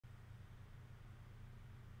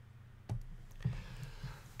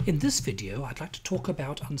In this video, I'd like to talk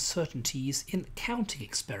about uncertainties in counting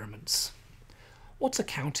experiments. What's a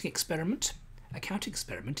counting experiment? A counting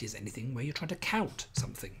experiment is anything where you're trying to count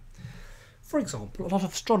something. For example, a lot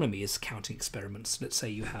of astronomy is counting experiments. Let's say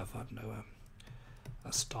you have, I don't know,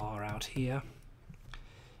 a star out here.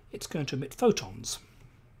 It's going to emit photons,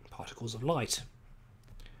 particles of light,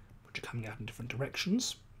 which are coming out in different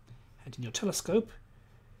directions. And in your telescope,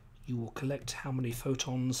 you will collect how many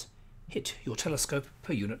photons hit your telescope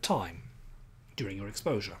per unit time during your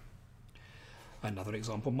exposure. Another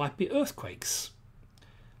example might be earthquakes.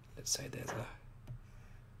 Let's say there's a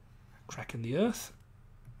crack in the earth.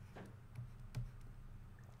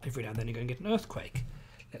 Every now and then you're going to get an earthquake.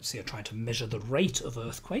 Let's say you're trying to measure the rate of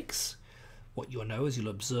earthquakes. What you'll know is you'll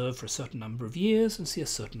observe for a certain number of years and see a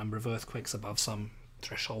certain number of earthquakes above some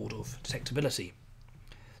threshold of detectability.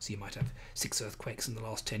 So you might have 6 earthquakes in the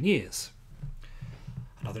last 10 years.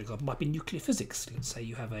 Another example might be nuclear physics. Let's say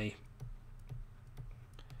you have an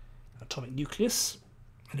atomic nucleus,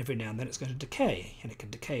 and every now and then it's going to decay, and it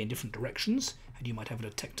can decay in different directions, and you might have a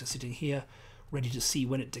detector sitting here ready to see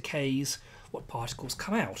when it decays what particles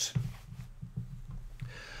come out.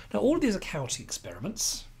 Now all of these are counting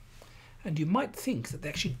experiments, and you might think that they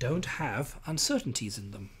actually don't have uncertainties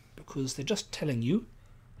in them because they're just telling you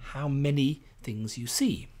how many things you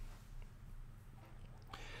see.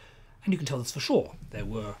 And you can tell this for sure. There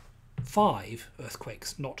were 5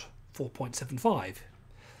 earthquakes, not 4.75.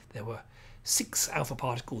 There were 6 alpha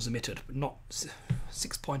particles emitted, but not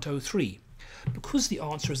 6.03. Because the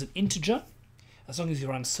answer is an integer, as long as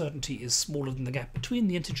your uncertainty is smaller than the gap between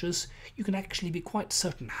the integers, you can actually be quite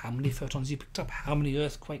certain how many photons you picked up, how many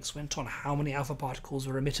earthquakes went on, how many alpha particles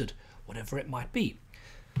were emitted, whatever it might be.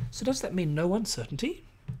 So does that mean no uncertainty?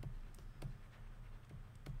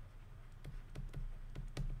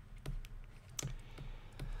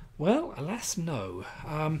 Well, alas, no.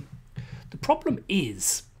 The problem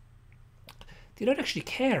is you don't actually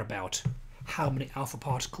care about how many alpha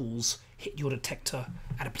particles hit your detector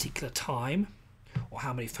at a particular time, or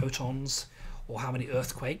how many photons, or how many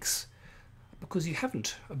earthquakes, because you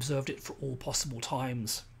haven't observed it for all possible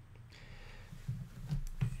times.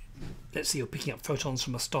 Let's say you're picking up photons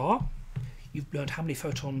from a star. You've learned how many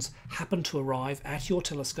photons happen to arrive at your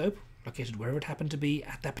telescope, located wherever it happened to be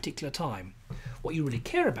at that particular time. What you really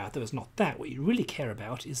care about, though, is not that. What you really care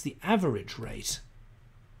about is the average rate.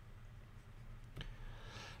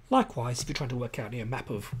 Likewise, if you're trying to work out a map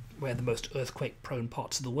of where the most earthquake-prone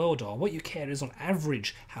parts of the world are, what you care is on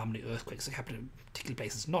average how many earthquakes are happening in particular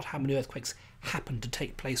places, not how many earthquakes happen to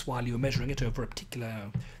take place while you were measuring it over a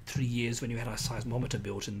particular 3 years when you had a seismometer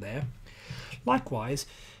built in there. Likewise,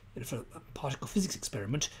 for a particle physics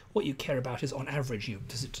experiment, what you care about is on average,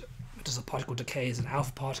 does a particle decay as an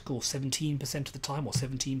alpha particle 17% of the time or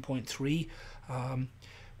 17.3?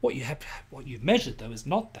 What you've measured, though, is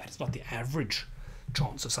not that. It's not the average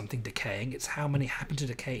chance of something decaying. It's how many happen to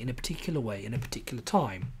decay in a particular way in a particular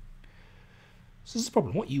time. So this is the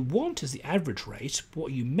problem. What you want is the average rate. But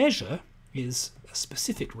what you measure is a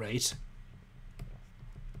specific rate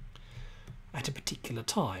at a particular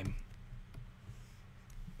time.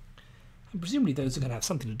 And presumably those are going to have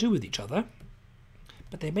something to do with each other,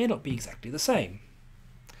 but they may not be exactly the same.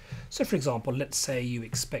 So for example, let's say you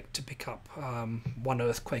expect to pick up 1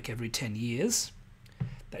 earthquake every 10 years.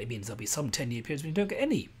 That means there'll be some 10-year periods when you don't get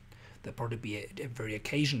any. There'll probably be very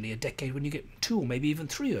occasionally a decade when you get 2 or maybe even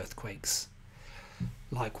 3 earthquakes.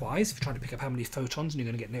 Likewise, if you're trying to pick up how many photons, and you're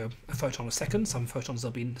going to get a photon a second, some seconds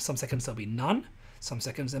there'll be none, some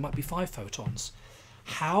seconds there might be 5 photons.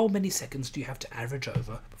 How many seconds do you have to average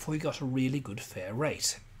over before you got a really good fair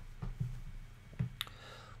rate?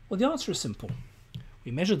 Well, the answer is simple.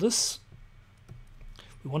 We measure this,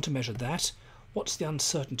 we want to measure that. What's the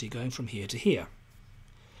uncertainty going from here to here?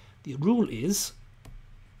 The rule is,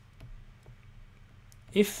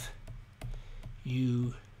 if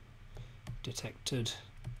you detected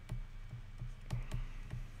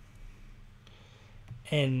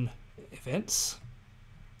n events,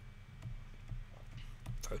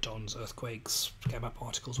 photons, earthquakes, gamma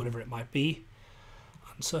particles, whatever it might be,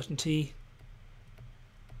 uncertainty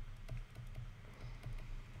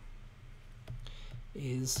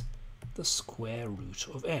is the square root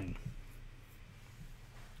of n.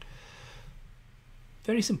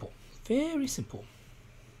 Very simple, very simple.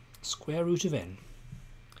 Square root of n,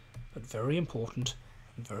 but very important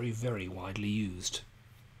and very, very widely used.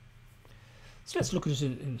 So let's look at it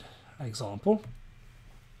in an example.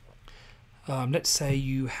 Let's say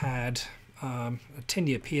you had a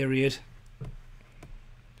 10-year period,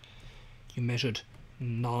 you measured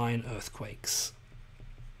 9 earthquakes.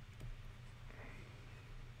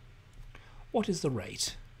 What is the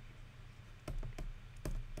rate?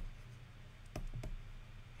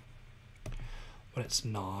 Well, it's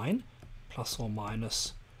 9 plus or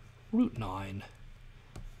minus root 9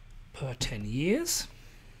 per 10 years.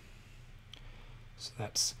 So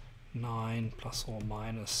that's 9 plus or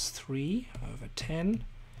minus 3 over 10.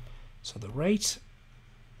 So the rate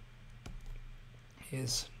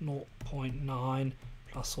is 0.9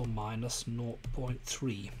 plus or minus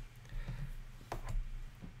 0.3. But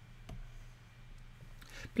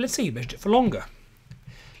let's say you measured it for longer.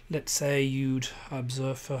 Let's say you'd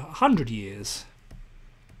observe for 100 years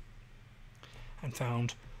and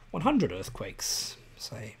found 100 earthquakes,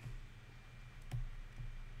 say.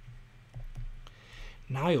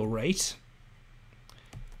 Now your rate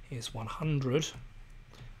is 100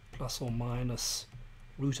 plus or minus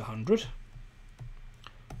root 100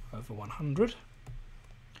 over 100,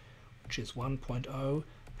 which is 1.0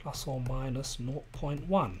 plus or minus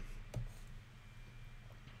 0.1.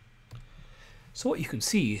 So what you can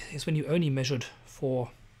see is when you only measured for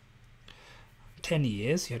 10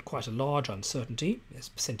 years, you had quite a large uncertainty. As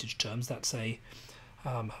percentage terms, that's a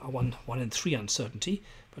 1 in 3 uncertainty.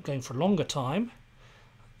 But going for a longer time,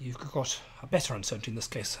 you've got a better uncertainty, in this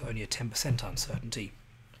case only a 10% uncertainty.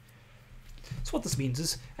 So what this means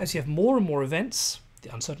is, as you have more and more events,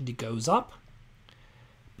 the uncertainty goes up,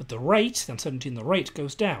 but the uncertainty in the rate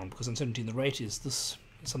goes down, because uncertainty in the rate is this,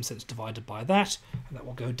 in some sense, divided by that, and that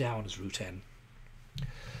will go down as root n.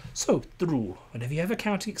 So the rule, whenever you have a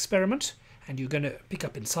counting experiment and you're going to pick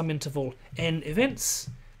up in some interval n events,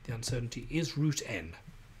 the uncertainty is root n.